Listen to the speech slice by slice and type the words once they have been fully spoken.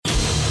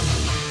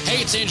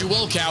Hey, it's Andrew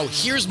Wilkow.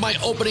 Here's my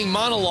opening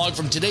monologue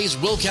from today's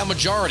Wilkow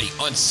Majority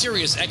on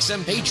Sirius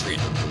XM Patriot.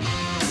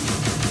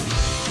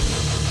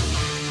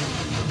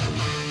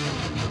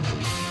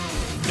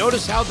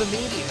 Notice how the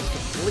media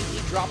has completely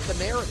dropped the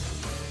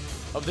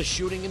narrative of the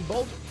shooting in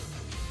Boulder.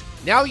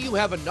 Now you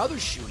have another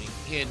shooting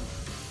in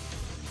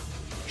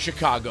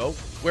Chicago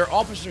where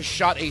officers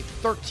shot a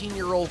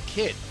 13-year-old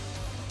kid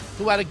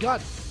who had a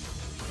gun.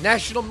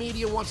 National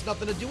media wants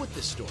nothing to do with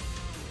this story.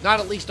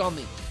 Not at least on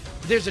the...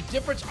 There's a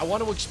difference. I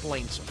want to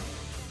explain something.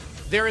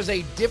 There is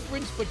a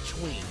difference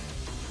between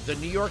the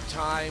New York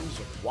Times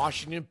or the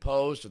Washington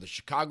Post or the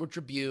Chicago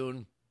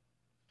Tribune,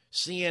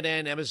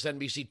 CNN,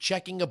 MSNBC,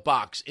 checking a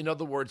box, in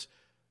other words,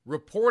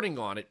 reporting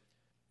on it,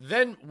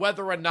 then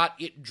whether or not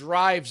it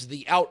drives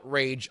the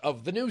outrage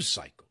of the news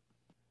cycle.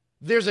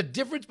 There's a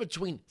difference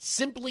between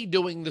simply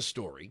doing the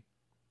story,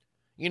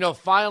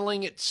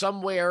 filing it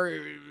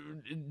somewhere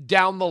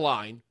down the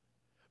line,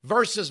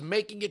 versus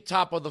making it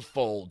top of the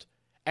fold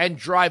and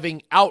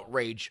driving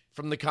outrage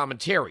from the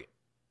commentariat.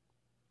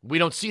 We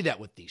don't see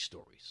that with these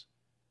stories.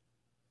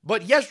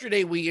 But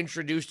yesterday we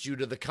introduced you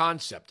to the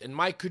concept. And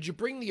Mike, could you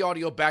bring the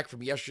audio back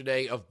from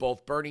yesterday of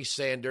both Bernie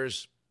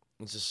Sanders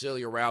and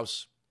Cecilia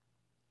Rouse?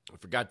 I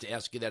forgot to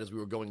ask you that as we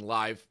were going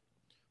live.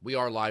 We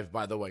are live,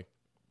 by the way.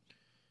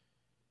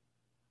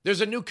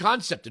 There's a new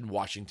concept in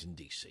Washington,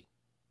 D.C.,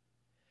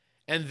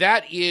 and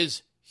that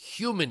is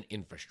human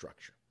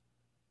infrastructure.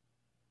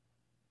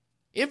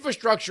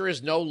 Infrastructure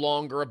is no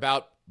longer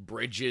about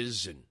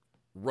bridges and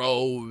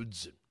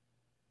roads and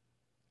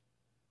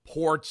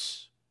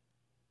ports.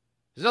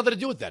 There's nothing to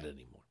do with that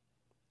anymore.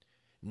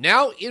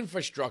 Now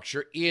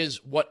infrastructure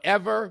is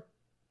whatever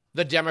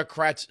the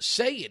Democrats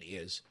say it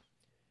is,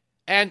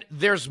 and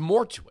there's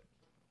more to it.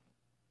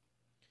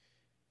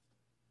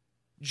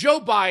 Joe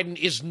Biden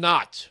is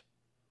not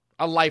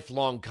a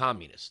lifelong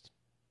communist.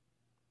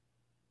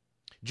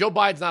 Joe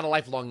Biden's not a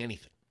lifelong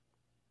anything.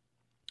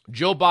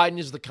 Joe Biden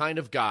is the kind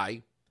of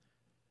guy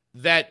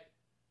that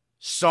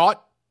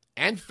sought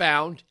and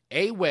found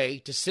a way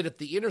to sit at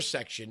the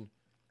intersection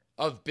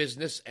of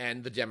business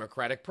and the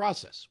democratic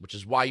process, which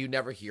is why you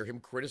never hear him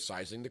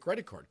criticizing the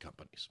credit card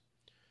companies.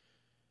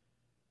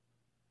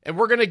 And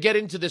we're going to get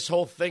into this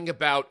whole thing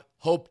about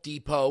Hope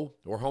Depot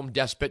or Home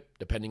Despot,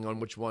 depending on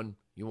which one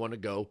you want to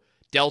go.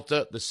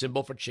 Delta, the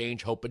symbol for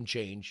change, hope and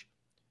change.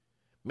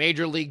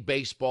 Major League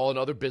Baseball and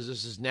other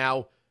businesses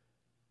now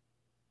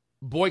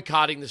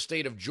boycotting the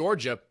state of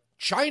Georgia.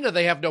 China,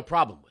 they have no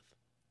problem with.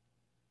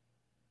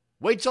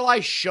 Wait till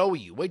I show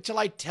you, wait till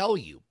I tell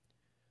you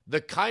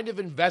the kind of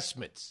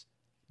investments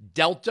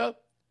Delta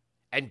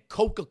and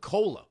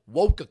Coca-Cola,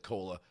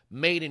 Woca-Cola,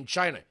 made in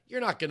China. You're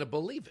not going to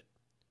believe it.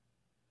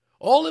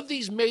 All of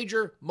these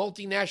major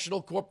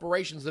multinational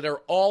corporations that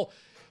are all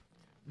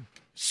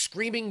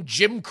screaming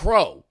Jim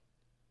Crow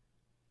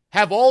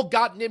have all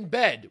gotten in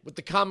bed with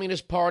the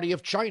Communist Party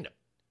of China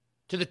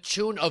to the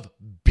tune of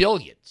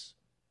billions.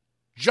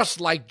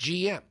 Just like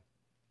GM.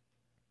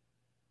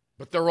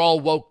 But they're all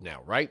woke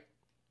now, right?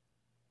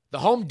 The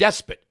Home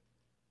Despot.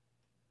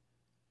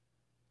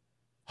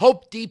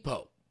 Hope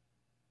Depot.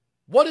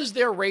 What is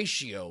their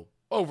ratio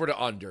over to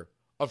under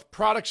of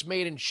products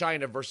made in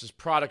China versus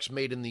products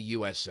made in the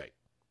USA?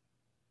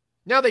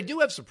 Now, they do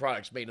have some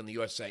products made in the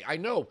USA. I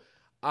know.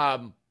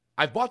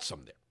 I've bought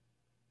some there.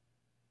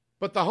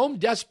 But the Home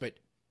Despot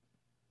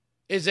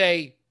is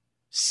a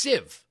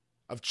sieve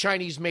of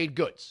Chinese-made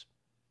goods.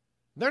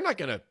 They're not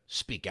going to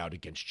speak out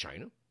against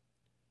China.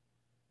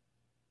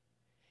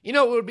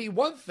 It would be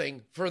one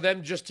thing for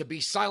them just to be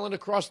silent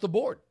across the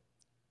board.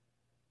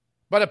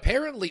 But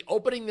apparently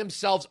opening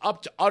themselves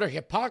up to utter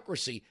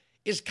hypocrisy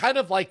is kind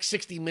of like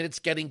 60 Minutes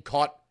getting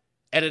caught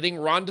editing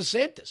Ron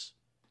DeSantis.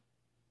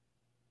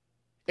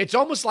 It's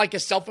almost like a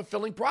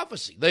self-fulfilling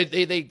prophecy.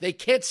 They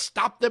can't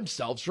stop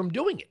themselves from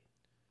doing it.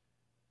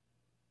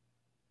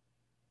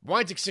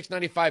 Weinzig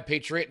 695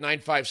 Patriot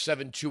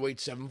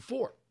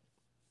 957-2874.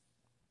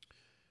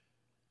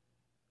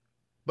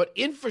 But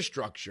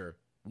infrastructure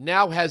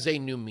now has a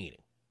new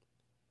meaning,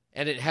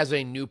 and it has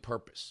a new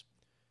purpose.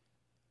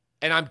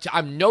 And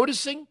I'm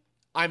noticing,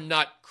 I'm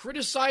not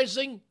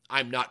criticizing,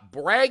 I'm not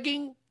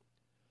bragging,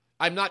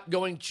 I'm not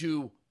going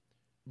to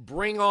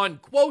bring on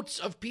quotes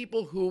of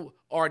people who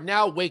are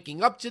now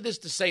waking up to this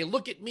to say,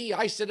 look at me,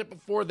 I said it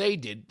before they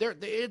did.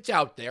 It's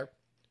out there.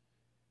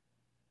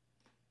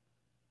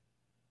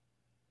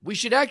 We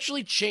should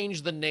actually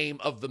change the name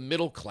of the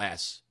middle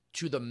class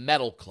to the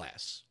metal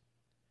class.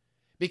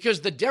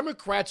 Because the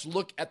Democrats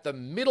look at the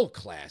middle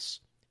class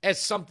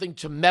as something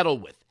to meddle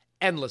with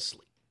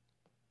endlessly.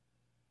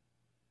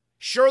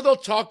 Sure, they'll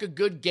talk a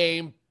good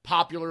game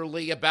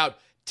popularly about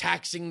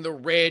taxing the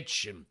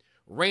rich and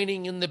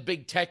reining in the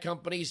big tech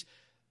companies.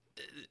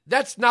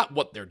 That's not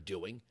what they're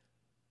doing.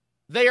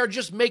 They are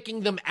just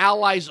making them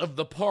allies of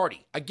the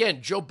party.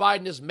 Again, Joe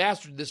Biden has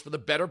mastered this for the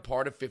better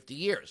part of 50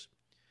 years.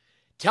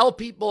 Tell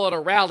people at a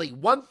rally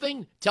one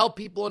thing, tell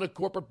people in a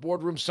corporate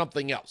boardroom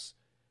something else.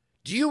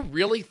 Do you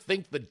really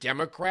think the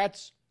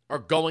Democrats are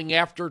going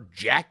after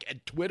Jack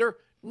at Twitter?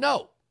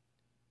 No.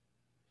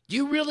 Do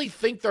you really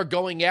think they're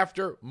going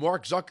after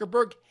Mark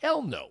Zuckerberg?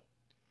 Hell no.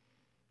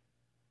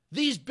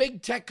 These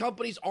big tech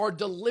companies are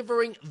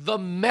delivering the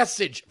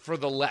message for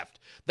the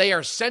left. They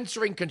are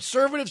censoring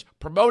conservatives,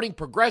 promoting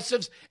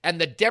progressives, and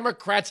the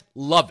Democrats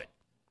love it.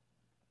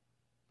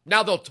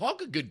 Now, they'll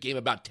talk a good game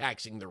about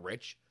taxing the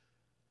rich,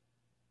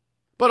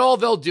 but all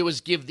they'll do is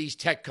give these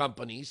tech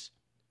companies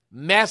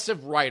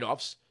massive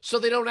write-offs so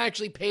they don't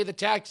actually pay the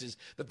taxes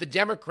that the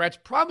Democrats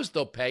promise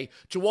they'll pay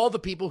to all the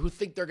people who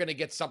think they're going to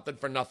get something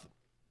for nothing.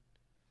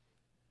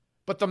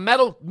 But the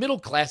middle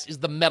class is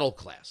the metal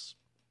class.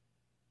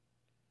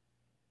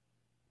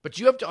 But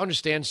you have to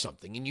understand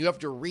something, and you have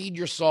to read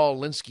your Saul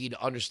Alinsky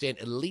to understand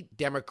elite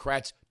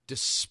Democrats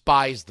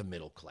despise the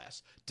middle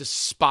class,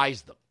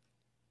 despise them.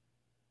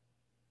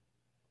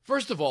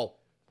 First of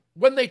all,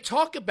 when they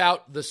talk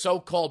about the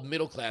so-called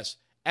middle class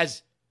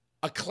as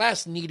a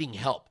class needing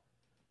help,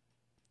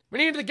 we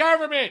need the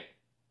government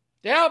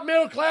to help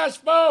middle class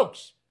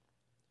folks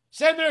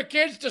send their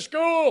kids to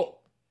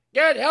school,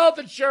 get health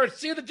insurance,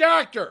 see the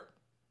doctor.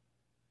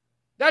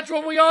 That's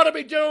what we ought to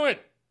be doing.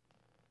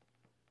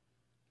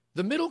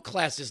 The middle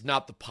class is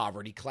not the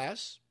poverty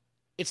class.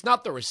 It's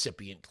not the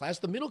recipient class.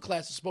 The middle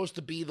class is supposed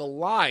to be the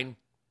line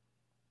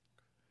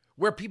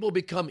where people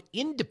become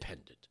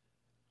independent,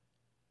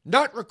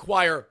 not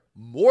require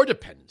more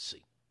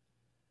dependency.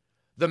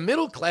 The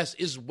middle class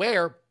is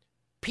where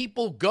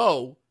people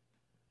go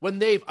when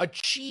they've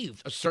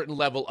achieved a certain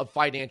level of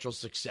financial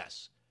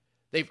success.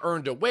 They've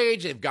earned a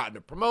wage, they've gotten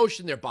a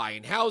promotion, they're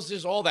buying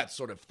houses, all that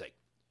sort of thing.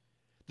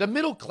 The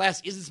middle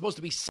class isn't supposed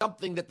to be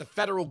something that the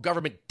federal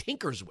government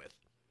tinkers with.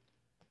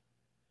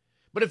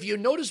 But if you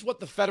notice what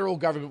the federal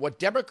government, what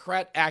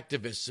Democrat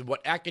activists and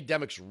what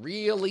academics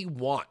really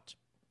want,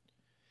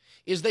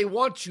 is they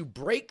want to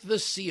break the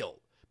seal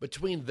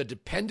between the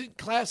dependent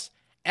class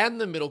and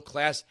the middle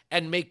class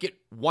and make it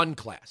one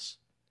class.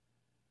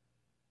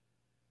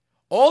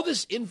 All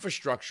this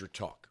infrastructure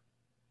talk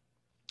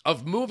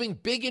of moving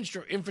big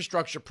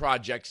infrastructure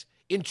projects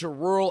into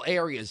rural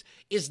areas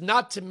is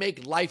not to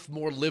make life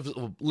more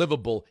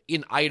livable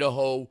in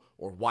Idaho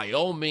or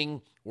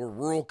Wyoming or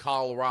rural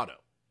Colorado.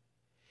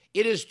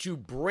 It is to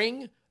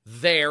bring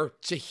there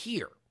to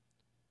here.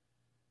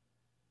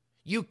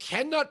 You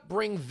cannot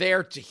bring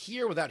there to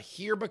here without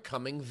here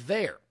becoming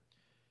there.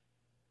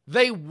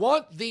 They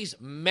want these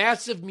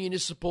massive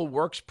municipal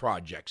works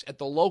projects at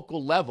the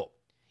local level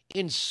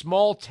in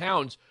small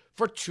towns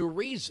for two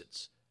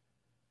reasons.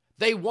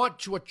 They want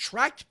to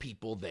attract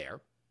people there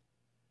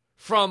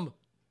from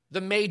the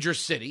major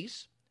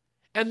cities,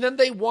 and then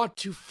they want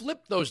to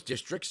flip those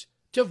districts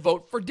to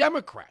vote for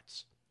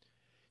Democrats.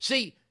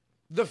 See,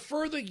 the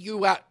further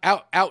you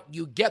out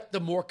you get, the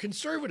more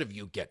conservative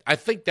you get. I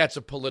think that's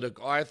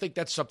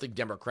something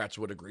Democrats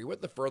would agree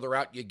with. The further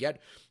out you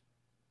get,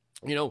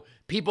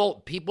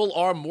 people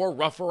are more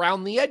rough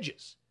around the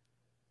edges.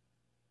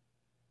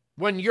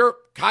 When you're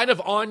kind of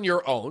on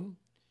your own,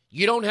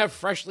 you don't have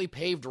freshly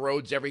paved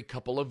roads every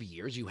couple of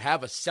years. You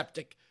have a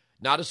septic,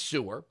 not a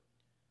sewer.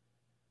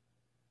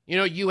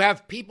 You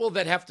have people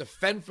that have to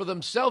fend for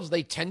themselves.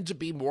 They tend to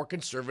be more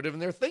conservative in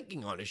their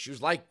thinking on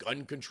issues like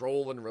gun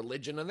control and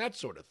religion and that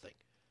sort of thing.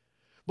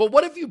 But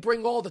what if you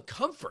bring all the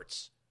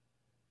comforts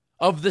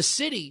of the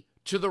city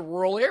to the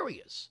rural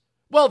areas?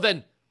 Well,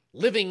 then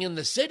living in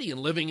the city and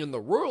living in the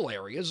rural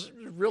areas is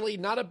really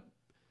not a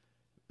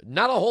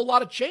whole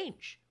lot of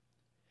change.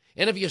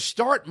 And if you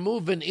start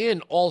moving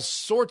in all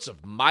sorts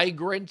of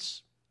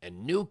migrants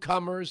and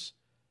newcomers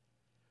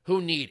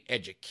who need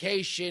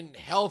education,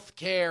 health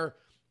care,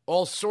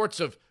 all sorts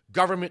of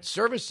government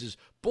services,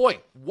 boy,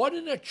 what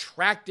an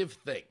attractive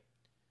thing.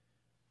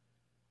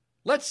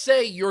 Let's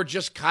say you're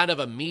just kind of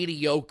a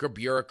mediocre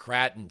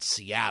bureaucrat in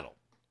Seattle,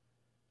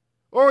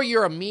 or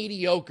you're a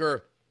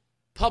mediocre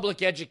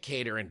public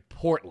educator in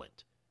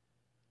Portland.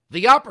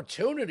 The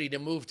opportunity to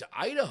move to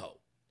Idaho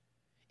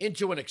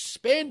into an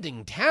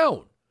expanding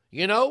town,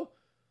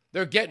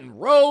 they're getting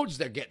roads,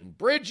 they're getting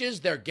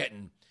bridges, they're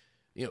getting,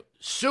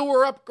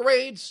 sewer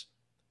upgrades.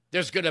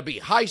 There's going to be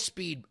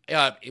high-speed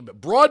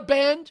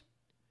broadband.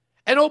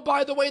 And oh,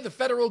 by the way, the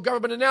federal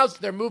government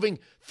announced they're moving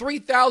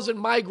 3,000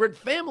 migrant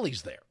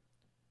families there.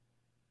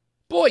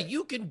 Boy,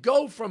 you can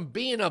go from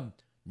being a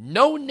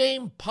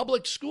no-name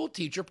public school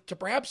teacher to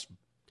perhaps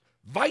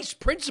vice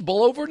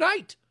principal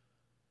overnight.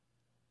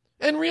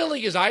 And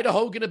really, is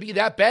Idaho going to be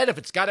that bad if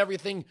it's got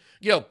everything,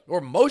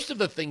 or most of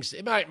the things?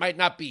 It might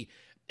not be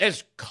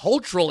as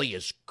culturally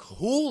as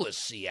cool as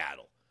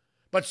Seattle,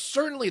 but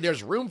certainly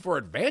there's room for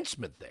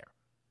advancement there.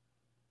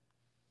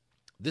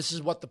 This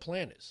is what the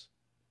plan is.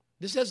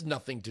 This has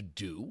nothing to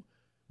do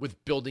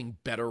with building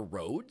better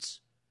roads.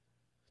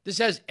 This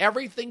has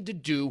everything to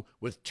do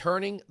with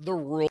turning the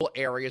rural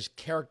areas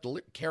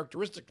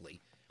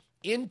characteristically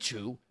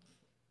into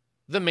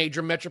the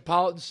major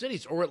metropolitan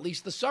cities, or at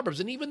least the suburbs.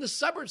 And even the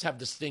suburbs have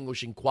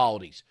distinguishing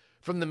qualities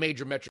from the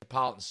major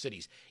metropolitan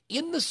cities.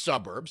 In the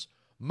suburbs,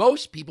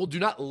 most people do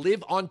not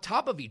live on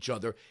top of each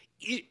other,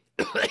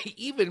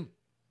 even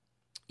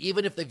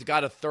if they've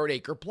got a 3rd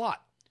acre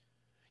plot.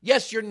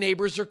 Yes, your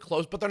neighbors are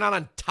close, but they're not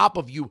on top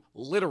of you,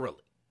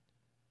 literally.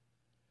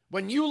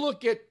 When you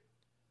look at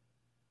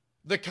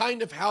the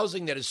kind of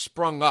housing that has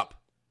sprung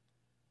up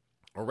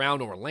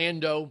around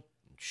Orlando,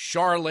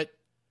 Charlotte,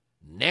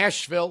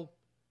 Nashville,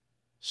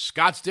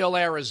 Scottsdale,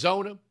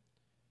 Arizona,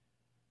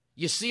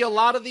 you see a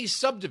lot of these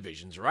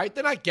subdivisions, right?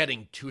 They're not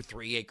getting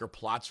 2-3 acre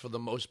plots for the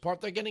most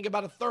part. They're getting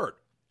about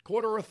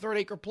quarter or a third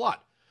acre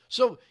plot.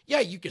 So, yeah,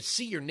 you can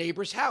see your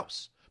neighbor's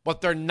house, but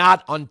they're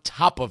not on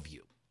top of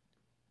you.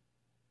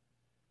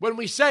 When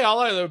we say,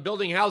 oh, they're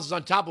building houses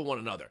on top of one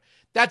another,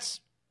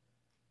 that's,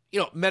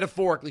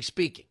 metaphorically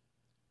speaking.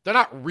 They're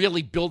not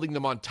really building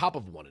them on top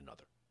of one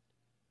another.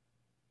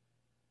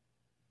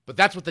 But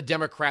that's what the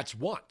Democrats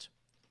want.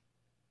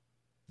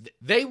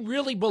 They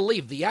really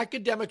believe, the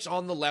academics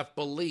on the left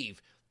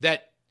believe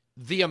that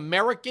the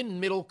American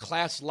middle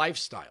class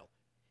lifestyle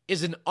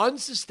is an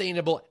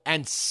unsustainable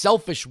and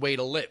selfish way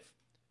to live,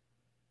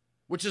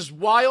 which is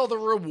why all the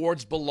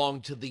rewards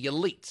belong to the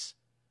elites.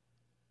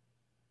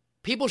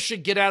 People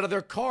should get out of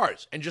their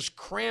cars and just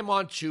cram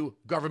onto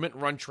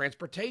government-run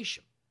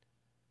transportation.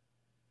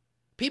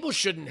 People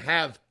shouldn't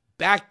have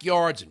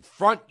backyards and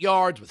front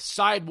yards with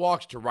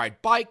sidewalks to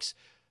ride bikes.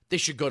 They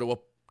should go to a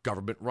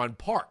government-run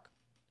park.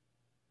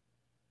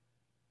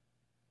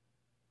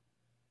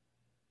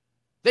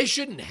 They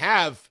shouldn't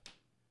have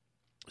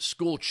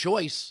school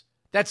choice.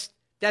 That's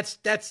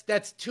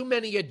too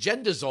many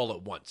agendas all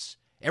at once.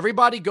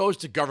 Everybody goes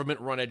to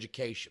government-run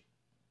education.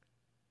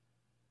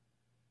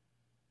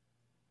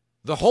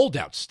 The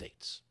holdout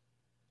states,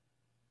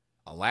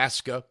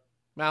 Alaska,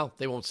 well,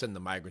 they won't send the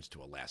migrants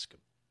to Alaska.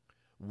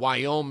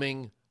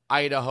 Wyoming,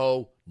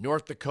 Idaho,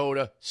 North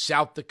Dakota,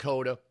 South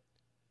Dakota,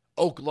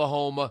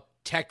 Oklahoma,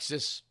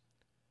 Texas.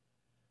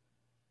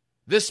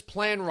 This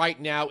plan right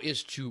now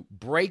is to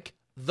break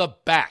the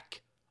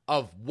back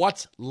of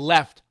what's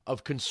left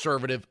of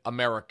conservative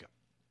America.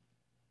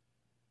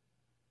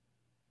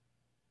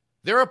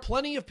 There are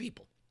plenty of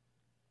people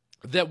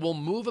that will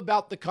move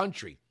about the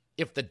country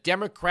if the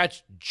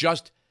Democrats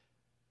just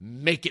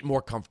make it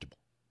more comfortable.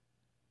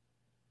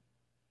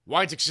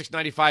 Weinzig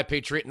 695,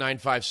 Patriot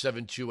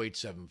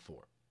 957-2874.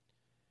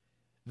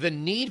 The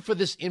need for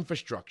this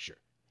infrastructure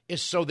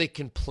is so they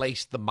can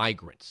place the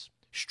migrants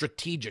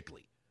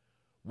strategically.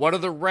 What are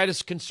the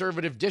reddest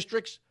conservative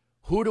districts?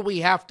 Who do we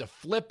have to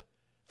flip?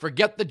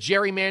 Forget the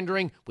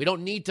gerrymandering. We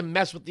don't need to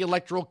mess with the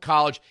Electoral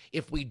College.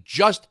 If we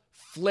just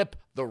flip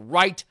the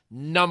right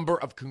number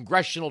of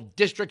congressional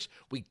districts,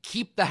 we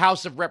keep the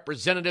House of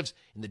Representatives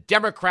in the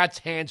Democrats'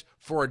 hands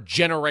for a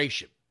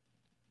generation.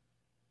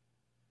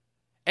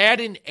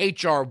 Add in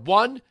H.R.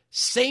 1,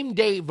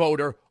 same-day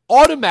voter,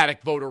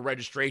 automatic voter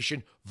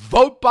registration,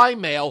 vote by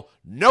mail,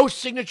 no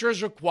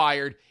signatures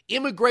required,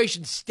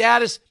 immigration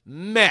status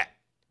met.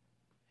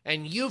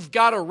 And you've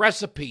got a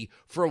recipe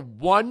for a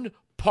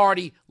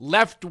one-party,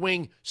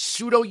 left-wing,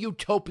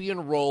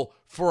 pseudo-utopian rule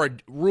for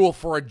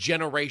a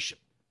generation.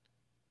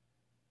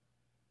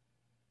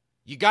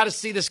 You got to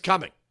see this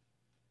coming.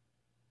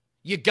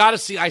 You got to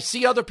see. I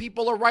see other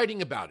people are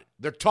writing about it.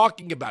 They're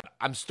talking about it.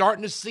 I'm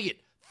starting to see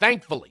it,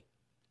 thankfully.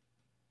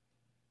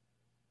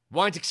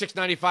 Weinzig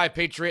 695,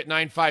 Patriot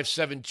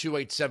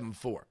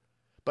 957-2874.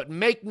 But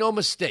make no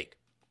mistake,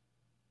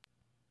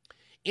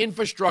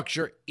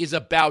 infrastructure is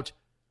about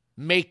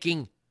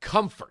making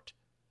comfort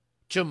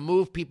to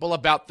move people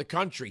about the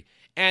country.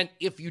 And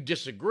if you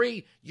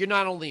disagree, you're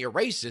not only a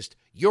racist,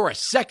 you're a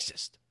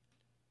sexist.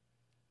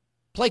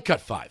 Play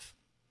cut 5.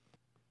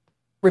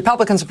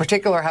 Republicans in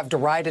particular have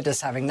derided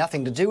as having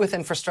nothing to do with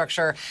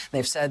infrastructure.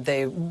 They've said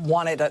they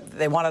want it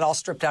all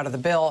stripped out of the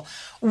bill.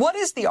 What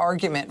is the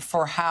argument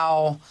for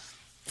how,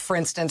 for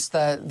instance,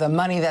 the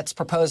money that's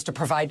proposed to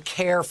provide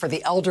care for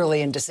the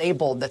elderly and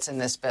disabled that's in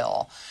this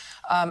bill,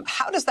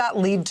 how does that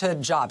lead to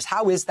jobs?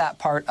 How is that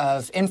part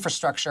of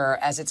infrastructure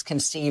as it's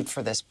conceived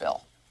for this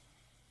bill?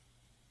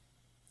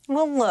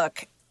 Well,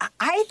 look,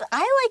 I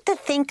like to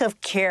think of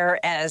care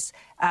as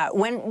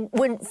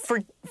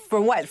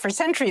for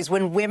centuries,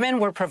 when women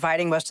were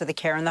providing most of the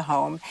care in the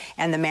home,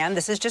 and the man,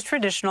 this is just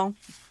traditional,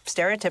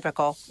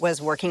 stereotypical,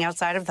 was working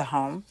outside of the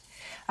home.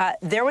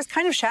 There was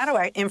kind of shadow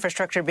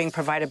infrastructure being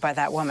provided by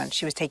that woman.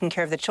 She was taking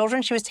care of the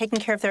children. She was taking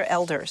care of their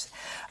elders.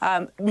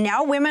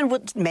 Now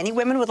many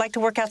women would like to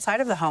work outside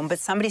of the home, but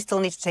somebody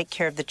still needs to take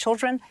care of the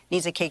children,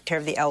 needs to take care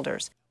of the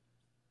elders.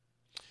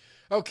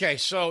 Okay,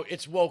 so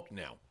it's woke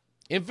now.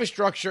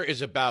 Infrastructure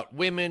is about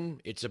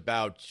women. It's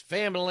about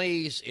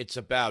families. It's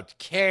about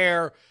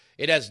care.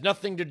 It has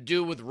nothing to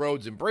do with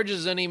roads and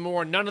bridges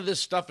anymore. None of this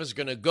stuff is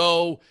going to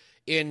go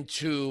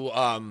into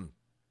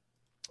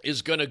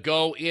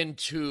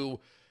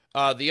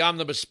the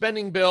omnibus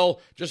spending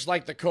bill, just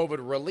like the COVID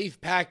relief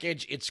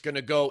package. It's going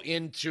to go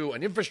into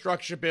an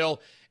infrastructure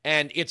bill,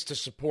 and it's to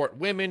support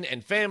women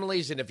and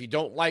families. And if you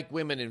don't like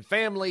women and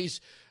families,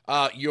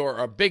 you're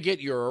a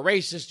bigot, you're a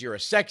racist, you're a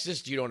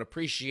sexist, you don't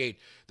appreciate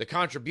the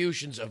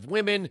contributions of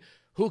women.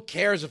 Who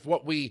cares if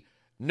what we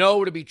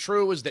know to be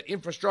true is that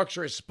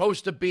infrastructure is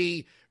supposed to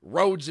be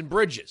roads and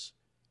bridges?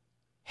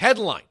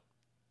 Headline,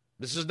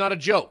 this is not a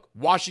joke,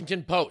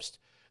 Washington Post.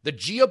 The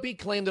GOP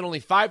claimed that only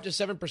 5 to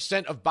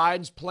 7% of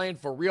Biden's plan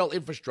for real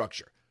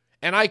infrastructure.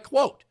 And I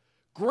quote,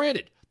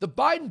 Granted, the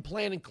Biden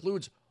plan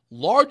includes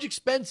large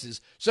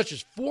expenses such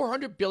as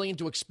 $400 billion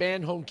to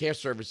expand home care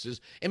services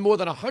and more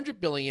than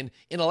 $100 billion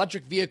in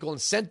electric vehicle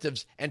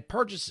incentives and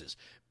purchases,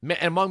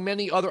 among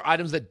many other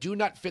items that do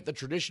not fit the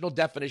traditional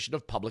definition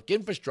of public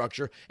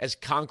infrastructure as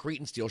concrete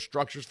and steel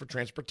structures for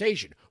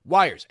transportation,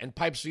 wires, and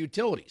pipes for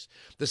utilities.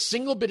 The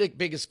single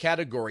biggest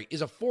category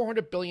is a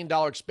 $400 billion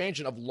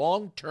expansion of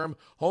long-term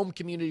home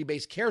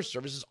community-based care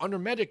services under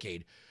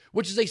Medicaid,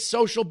 which is a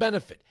social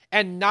benefit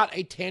and not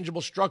a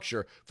tangible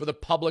structure for the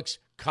public's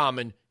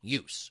common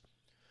use.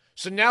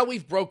 So now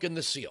we've broken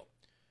the seal.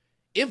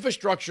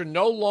 Infrastructure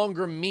no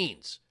longer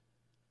means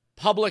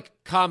public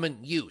common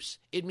use.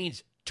 It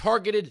means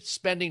targeted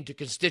spending to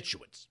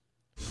constituents.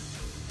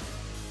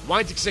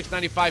 Weinzig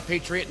 695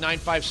 Patriot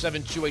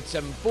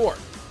 957-2874.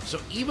 So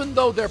even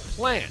though their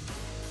plan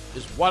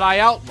is what I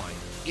outlined,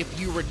 if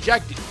you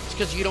reject it, it's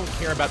because you don't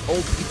care about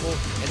old people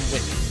and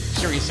women.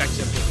 Sirius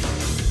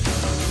XM.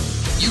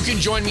 You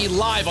can join me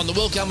live on the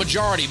Wilkow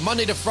Majority,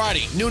 Monday to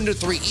Friday, noon to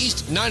 3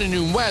 East, 9 to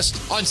noon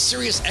West, on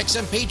Sirius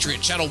XM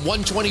Patriot, channel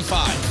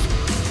 125.